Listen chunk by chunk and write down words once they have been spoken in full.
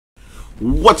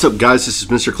What's up, guys? This is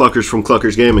MrCluckers from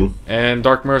Cluckers Gaming. And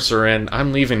Dark Mercer, and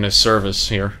I'm leaving this service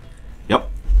here. Yep.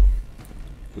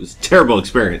 It was a terrible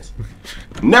experience.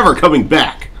 Never coming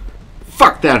back.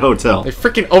 Fuck that hotel. They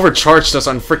freaking overcharged us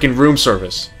on freaking room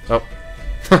service. Oh.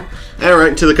 Alright,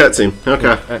 into the cutscene.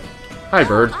 Okay. Hi,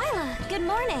 bird. Oh, Isla, good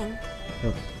morning.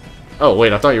 Oh,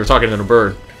 wait, I thought you were talking to the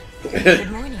bird.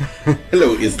 Good morning.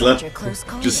 Hello, Isla. Just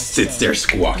Just sits there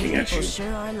squawking at you.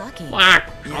 Sure are lucky. Quack,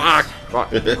 quack,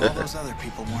 quack. All those other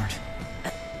people weren't.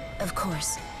 Of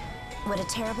course. What a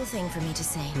terrible thing for me to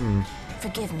say.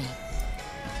 Forgive me.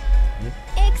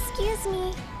 Excuse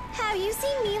me. Have you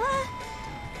seen Mila?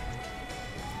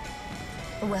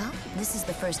 Well, this is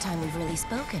the first time we've really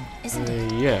spoken, isn't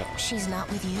it? Yeah. She's not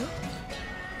with you?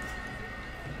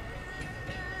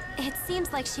 It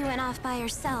seems like she went off by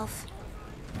herself.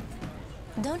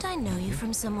 Don't I know you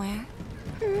from somewhere?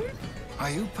 Are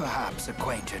you perhaps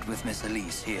acquainted with Miss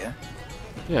Elise here?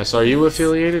 Yes, are you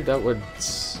affiliated? That would...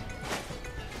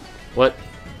 What?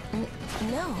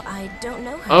 No, I don't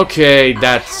know her. Okay, I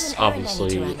that's have an errand I need to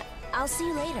obviously... run. I'll see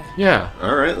you later. Yeah.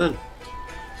 Alright then.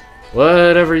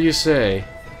 Whatever you say.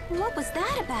 What was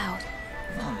that about?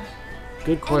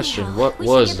 Good question. Anyhow, what we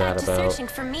was should get that back to about? searching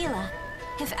for Mila.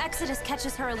 If Exodus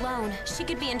catches her alone, she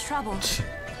could be in trouble.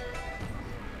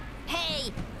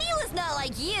 Hey, Mila's not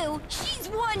like you. She's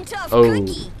one tough Oh.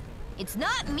 cookie. It's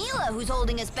not Mila who's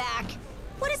holding us back.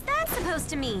 What is that supposed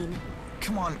to mean?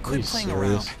 Come on, Are quit you playing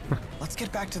serious? around. Let's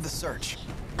get back to the search.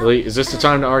 Really? Is this the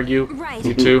time to argue? Right.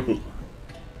 You two?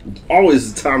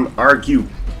 Always the time to argue.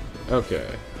 Okay.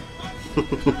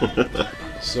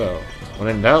 So, when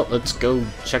in doubt, let's go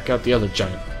check out the other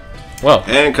giant. Well,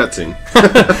 And cutscene.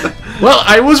 well,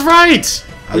 I was right!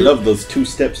 I love those 2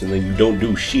 steps and then you don't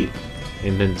do shit.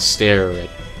 And then stare at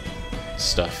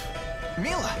stuff.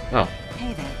 Mila! Oh,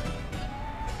 Hey there.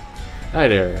 hi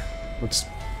there. Let's...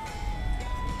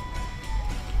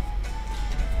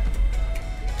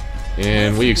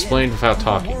 And we explained without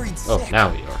talking. Oh,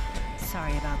 now we are.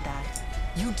 Sorry about that.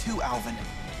 You too, Alvin.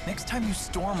 Next time you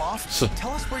storm off,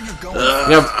 tell us where you're going.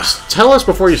 Yeah, tell us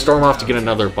before you storm off to get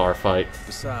another bar fight.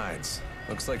 Besides,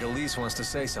 looks like Elise wants to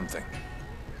say something.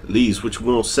 Lise, what you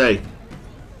gonna say?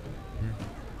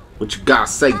 What you gotta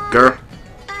say, girl?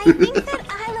 I think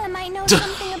that Isla might know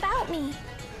something about me.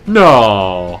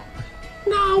 No.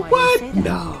 No, Why do you what? say that?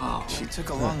 No. She took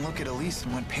a long look at Elise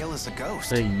and went pale as a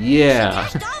ghost. Yeah.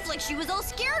 Dashed off like she was all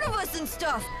scared of us and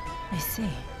stuff. I see.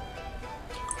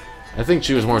 I think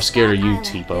she was more scared of you, Isla, we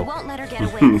Tipo. won't let her get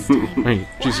away this time. Hey,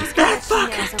 Jesus. It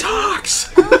Fucking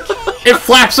talks. It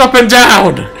flaps up and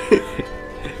down!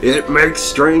 It makes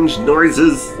strange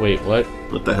noises. Wait, what?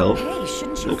 What the hell? Hey,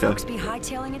 shouldn't you Okay. folks be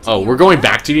hightailing it to Oh, the we're arena? going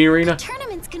back to the arena?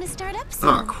 Tournament's gonna start up soon.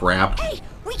 Oh, crap. Hey,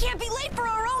 we can't be late for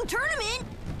our own tournament.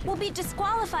 We'll be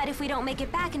disqualified if we don't make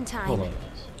it back in time. Hold on.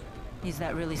 Is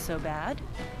that really so bad?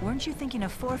 Weren't you thinking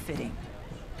of forfeiting?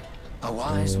 A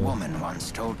wise woman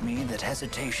once told me that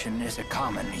hesitation is a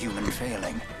common human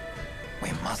failing. We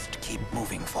must keep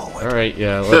moving forward. Alright,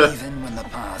 yeah, Even when the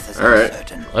path is Alright.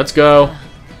 uncertain. let's go.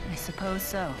 I suppose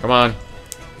so. Come on.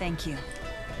 Thank you.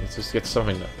 Let's just get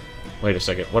something done. Wait a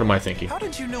second, what am I thinking? How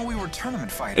did you know we were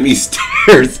tournament fighting? And he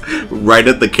stares right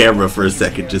at the camera for a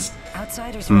second, just...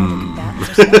 Outsiders are able to combat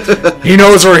for sponsor. He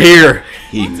knows we're here!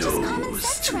 He common knows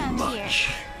sense too around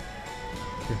much.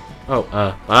 Oh,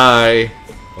 bye.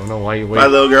 Don't know why you wait. Bye,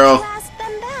 little girl. Ask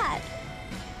them that.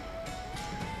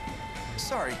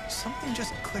 Sorry, something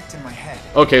just clicked in my head.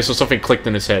 Okay, so something clicked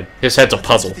in his head. His head's a Let's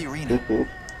puzzle. get to the arena.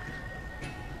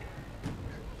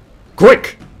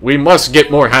 Quick! We must get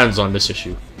more hands on this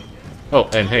issue. Oh,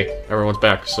 and hey, everyone's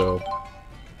back, so...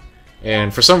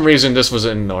 And for some reason, this was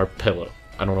in our pillow.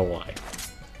 I don't know why.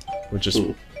 We're just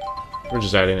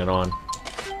adding it on.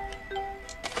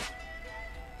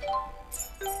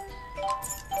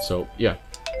 So, yeah.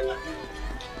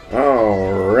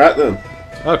 Alright then.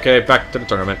 Okay, back to the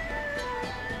tournament.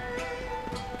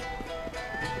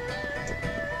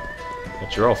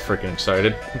 But you're all freaking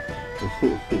excited.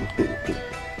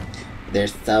 They're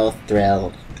so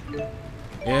thrilled.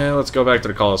 Yeah, let's go back to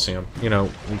the Coliseum. You know,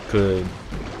 we could...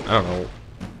 I don't know...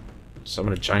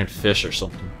 summon a giant fish or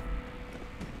something.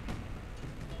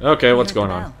 Okay, what's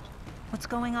going on? What's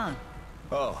going on?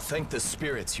 Oh, thank the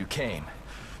spirits you came.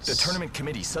 The tournament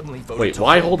committee suddenly voted Wait, to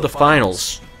why hold hold the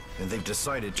finals? and they've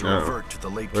decided to Oh. revert to the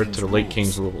late Or king's to the late rules.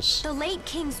 king's rules. The late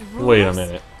king's rules. Wait a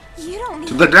minute. You don't mean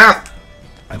To the death!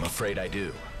 I'm afraid I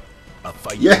do. A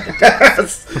fight.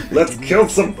 Yes! Let's Didn't kill even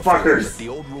some before, but fuckers! The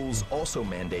old rules also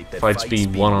mandate that Fights be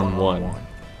one-on-one.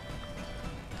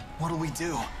 What'll we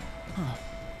do?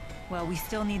 Well, we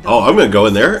still need the... Oh, I'm gonna go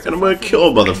in there and I'm gonna kill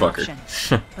a motherfucker.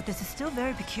 But this is still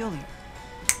very peculiar.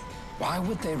 Why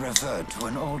would they revert to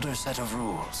an older set of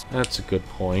rules? That's a good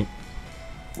point.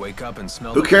 Wake up and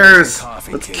smell Who the cares? poison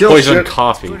coffee, Let's kid. kill Poison shit.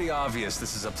 coffee. Pretty obvious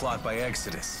this is a plot by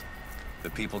Exodus.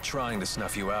 The people trying to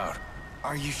snuff you out.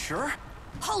 Are you sure?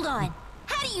 Hold on.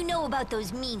 How do you know about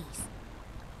those meanies?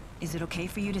 Is it okay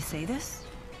for you to say this?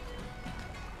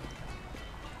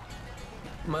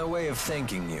 My way of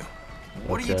thanking you.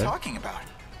 What are you Okay. talking about?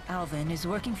 Alvin is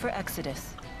working for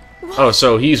Exodus. Oh,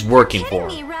 so he's working for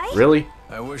Kidding him. me, right? Really?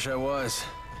 I wish I was.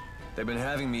 They've been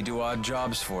having me do odd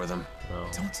jobs for them.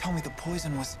 Don't tell me the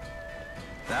poison was...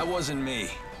 That wasn't me.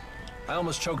 I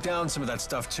almost choked down some of that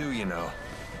stuff too, you know.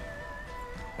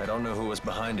 I don't know who was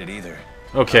behind it either.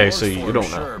 Okay, I so worked for you him,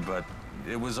 don't know. Sure, but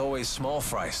it was always small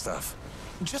fry stuff.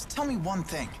 Just tell me one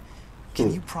thing.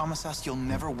 Can you promise us you'll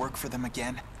never work for them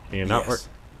again? Can you not work?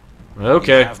 Yes.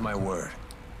 Okay. You have my word.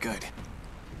 Good.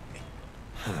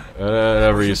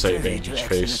 Whatever you say, Privy to Bandy's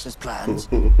face. Exodus's plans?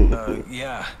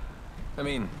 Yeah. I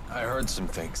mean, I heard some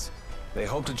things. They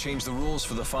hope to change the rules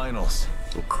for the finals.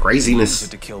 Use Craziness.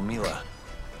 it to kill Mila.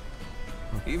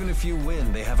 Even if you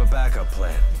win, they have a backup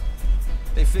plan.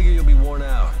 They figure you'll be worn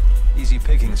out. Easy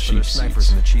pickings for their Cheap snipers seats.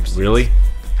 and the cheap seats. Really?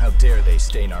 How dare they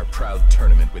stain our proud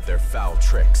tournament with their foul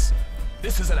tricks?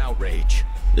 This is an outrage.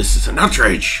 This is an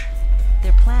outrage.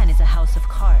 Their plan is a house of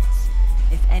cards.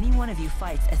 If any one of you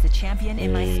fights as the champion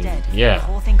in my stead, yeah. the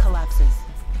whole thing collapses.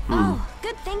 Oh,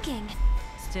 good thinking.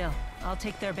 Still, I'll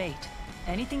take their bait.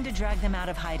 Anything to drag them out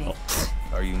of hiding.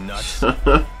 Are you nuts?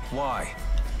 Why?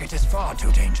 It is far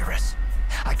too dangerous.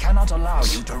 I cannot allow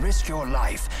you to risk your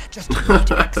life just to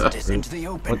lead Exodus into the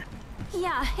open.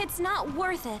 Yeah, it's not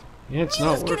worth it. Yeah, it's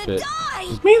not worth it.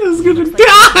 Die! Mina's gonna Looks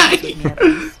like die! you at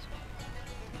least.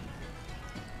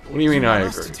 What do you mean I want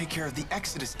us to agree? take care of the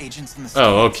Exodus agents in the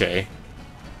Oh, stands. okay.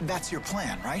 That's your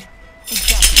plan, right?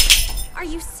 Exactly. Are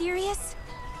you serious?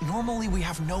 Normally we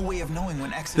have no way of knowing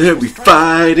when Exodus They'll will be strike.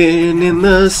 fighting in the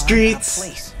Time and streets.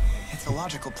 place. It's a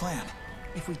logical plan.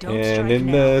 If we don't And strike in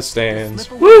now, the we'll stands.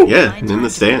 slip Woo! away Yeah, behind in time the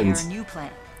to prepare stands. a new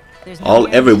plan. There's no All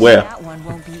guarantee everywhere. That one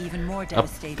won't be even more Up,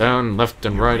 devastating. down, left,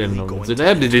 and right, and The pride of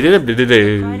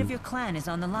the your clan is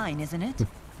on the line, isn't it?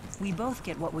 We both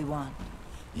get what we want.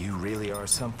 You really are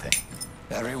something.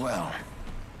 Very well.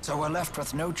 So we're left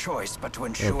with no choice but to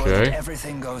ensure Okay. that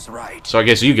everything goes right. So I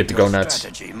guess you get to go Your nuts.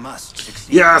 strategy must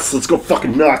succeed. Yes, let's go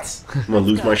fucking nuts. I'm gonna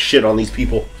lose my shit on these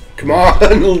people. Come on,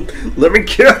 let me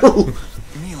kill.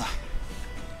 Mila,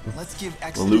 let's give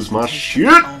Exodus I'll lose my a taste of shit.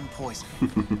 its own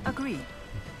poison. Agreed.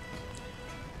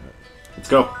 Let's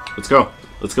go. Let's go.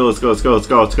 Let's go. Let's go. Let's go. Let's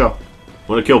go. Let's go.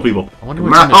 Wanna kill people? I wonder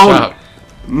what's in the shop.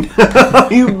 No,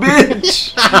 you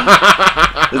bitch.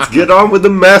 Let's get on with the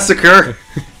massacre.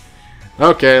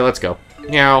 Okay, let's go.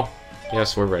 Meow.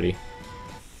 Yes, we're ready.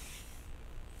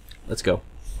 Let's go.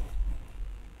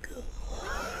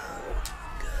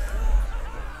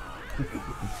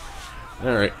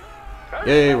 Alright.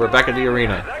 Yay, we're back in the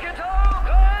arena.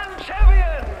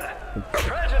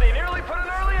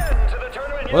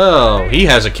 Well, he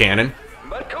has a cannon.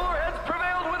 But cooler heads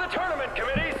prevailed with the tournament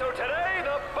committee, so today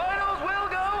the finals will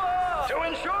go on. To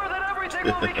ensure that everything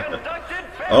will be conducted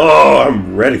fairly, Oh,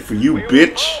 I'm ready for you, we will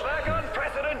bitch. fall back on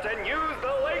precedent and use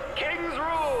the late King's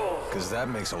rules. Because that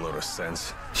makes a lot of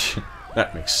sense.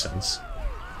 That makes sense.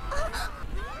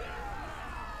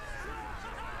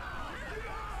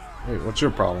 Wait, what's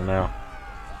your problem now?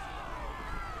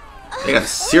 I got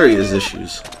serious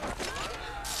issues.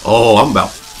 Oh, I'm about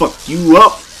to fuck you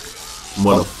up,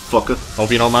 motherfucker.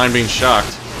 Hope you don't mind being shocked.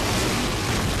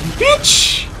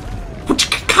 Bitch! What you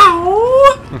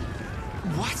cacao?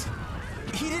 What?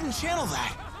 He didn't channel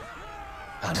that.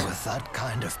 And with that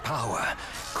kind of power,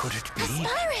 could it be?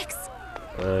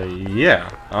 Spyrex! Yeah.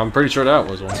 I'm pretty sure that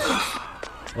was one.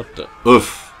 What the?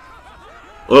 Oof.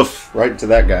 Oof. Right into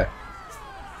that guy.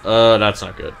 That's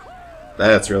not good.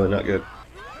 That's really not good.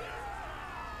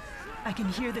 I can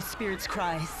hear the spirit's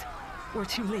cries. We're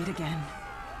too late again.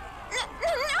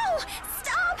 No!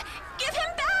 Stop! Give him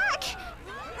back!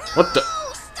 What the?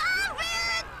 No! Stop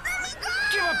it! Let me go!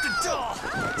 Give up the doll,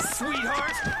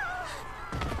 sweetheart.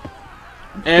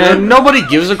 And nobody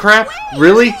gives a crap?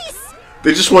 Really?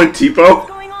 They just want Tipo. What's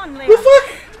going on, Leia? The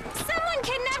fuck? Someone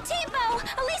kidnapped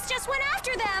Tipo! Elise just went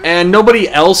after them! And nobody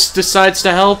else decides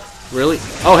to help? Really?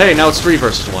 Oh, hey, now it's 3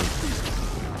 versus 1.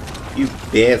 You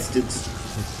bastards.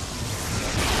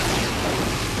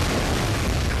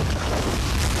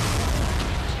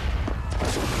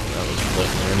 That wasn't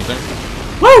clicking or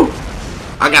anything. Woo!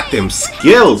 I got them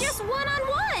skills. Just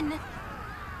one-on-one!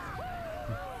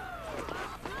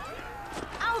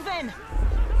 Alvin!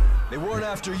 They weren't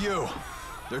after you.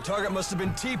 Their target must have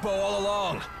been Tipo all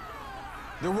along.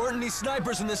 There weren't any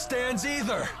snipers in the stands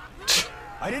either.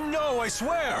 I didn't know, I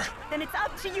swear! Then it's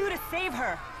up to you to save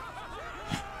her.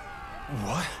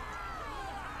 What?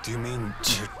 Do you mean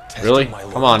you're testing Really? my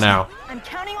Come on loyalty? now. I'm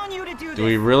counting on you to do this. Do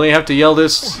we really have to yell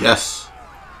this? Yes.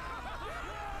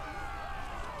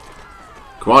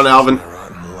 Come on, Alvin. My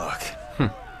rotten luck.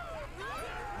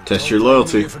 Test your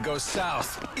loyalty. If it goes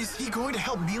south. Is he going to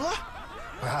help Mila?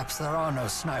 Perhaps there are no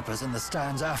snipers in the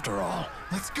stands after all.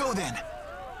 Let's go then.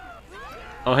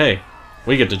 Oh, hey.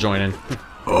 We get to join in.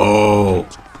 Oh.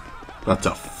 About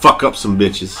to fuck up some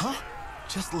bitches. Huh?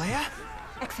 Just Leia?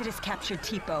 Exodus captured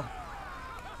Tipo.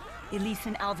 Elise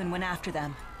and Alvin went after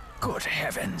them. Good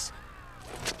heavens.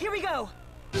 Here we go.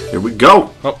 Here we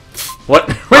go. Oh, what?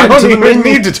 We Right don't to the even menu.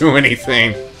 need to do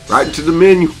anything. Right to the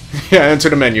menu. Yeah, enter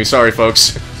the menu. Sorry,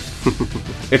 folks.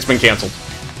 It's been canceled.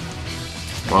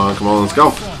 Come on, let's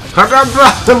go.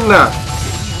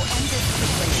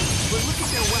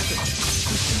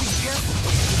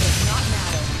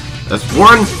 That's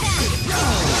one.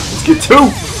 Let's get two.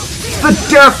 It's the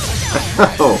death.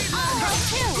 Oh.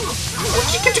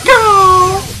 Get to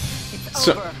go.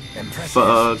 So,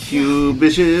 Fuck you,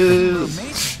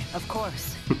 bitches. Of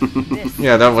course.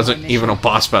 yeah, that wasn't even a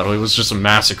boss battle. It was just a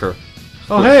massacre.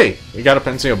 Oh, hey. We got a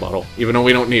Penseo bottle. Even though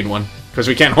we don't need one. Because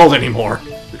we can't hold anymore.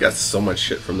 We got so much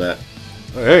shit from that.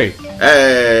 Hey.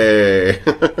 Hey.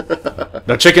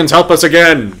 The chickens help us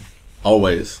again.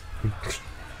 Always.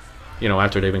 You know,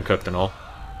 after they've been cooked and all.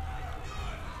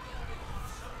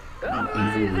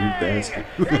 Evil rude bastard.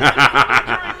 For the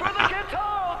guitar,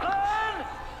 clan!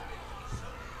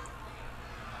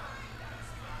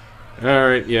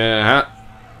 Alright, yeah.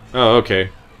 Oh, okay.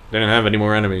 They didn't have any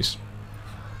more enemies.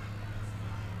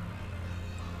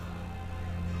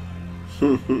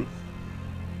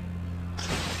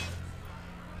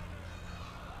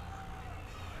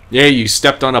 Yeah, you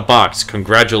stepped on a box.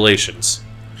 Congratulations.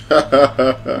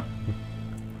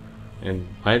 And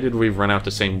why did we run out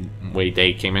the same way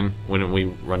they came in? Wouldn't we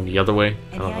run the other way?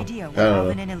 I Any don't know. idea where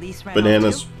Alvin and Elise ran off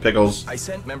Bananas, to? pickles, I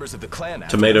sent members of the clan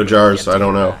after tomato them, but jars, yet I to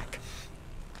don't get know. back.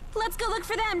 Let's go look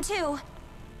for them, too.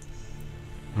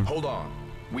 Hold on.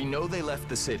 We know they left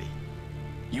the city.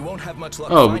 You won't have much luck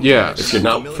Oh, finding yeah. them If you're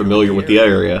not familiar with the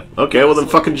area. Okay, well then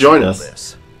fucking join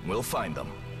us. We'll find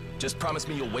them. Just promise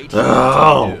me you'll wait.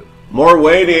 Oh, more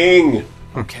waiting.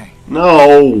 Okay.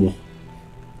 No.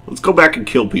 Let's go back and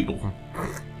kill people.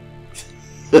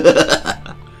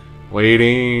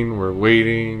 Waiting, we're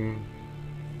waiting.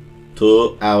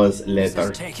 2 hours This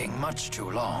later. is taking much too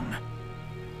long.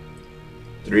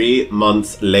 3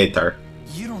 months later.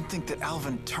 You don't think that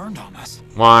Alvin turned on us?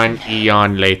 1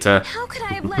 eon later. How could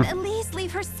I have let Elise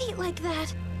leave her seat like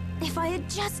that? If I had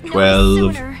just known 12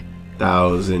 sooner.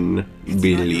 1,000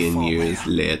 billion years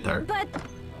later. But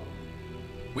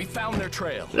We found their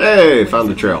trail. Hey, found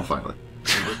the trail finally.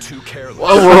 We were too careless.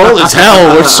 Oh, we're old as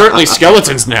hell. We're certainly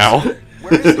skeletons now.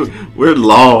 We're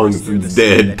long since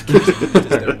dead.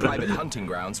 Their private hunting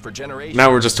grounds for generations.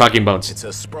 Now we're just talking bones. It's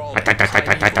a sprawling, tiny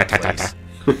place.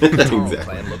 The Exactly.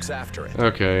 clan looks after it.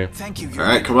 Okay. Thank you.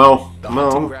 Alright, come on. The Come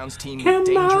hunting on. grounds team with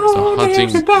dangerous. The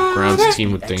hunting grounds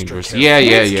team with dangerous. Yeah,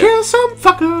 yeah, yeah. Kill some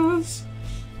fuckers.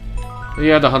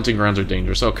 Yeah, the hunting grounds are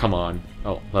dangerous. Oh, come on.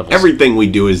 Oh, levels. Everything we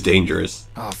do is dangerous.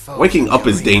 Our foes Waking up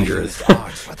is in the arena dangerous. use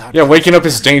arts without Yeah, waking up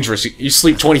is dangerous. You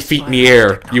sleep 20 feet in the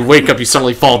air. You wake up, you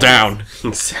suddenly fall down.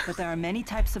 But there are many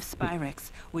types of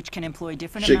Spyrex, which can employ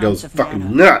different Shit amounts goes of fucking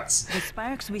mana. nuts. The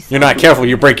Spyrex we You're not careful,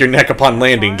 you break your neck upon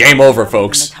landing. Game over,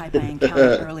 folks. The type I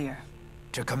encountered earlier.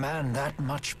 To command that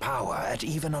much power at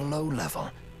even a low level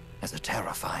is a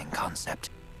terrifying concept.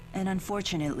 And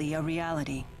unfortunately, a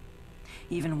reality.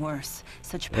 Even worse,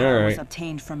 such power was Alright.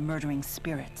 obtained from murdering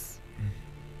spirits.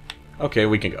 Okay,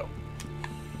 we can go.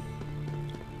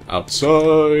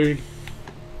 Outside.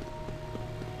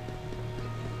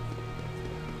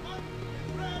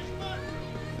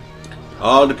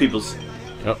 All the peoples.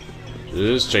 Yep.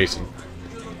 Just chasing.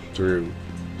 Through.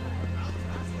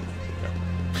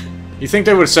 You think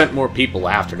they would have sent more people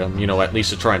after them, you know, at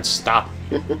least to try and stop.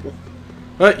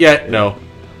 But yet, no.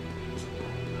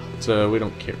 So we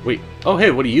don't care. Wait. Oh,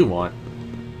 hey, what do you want?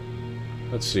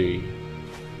 Let's see.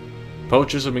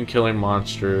 Poachers have been killing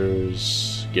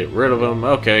monsters. Get rid of them.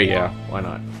 Okay, yeah, why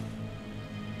not?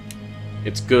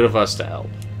 It's good of us to help.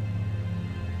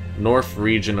 North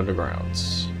region of the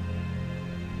grounds.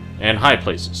 And high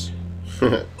places.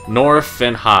 North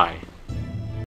and high.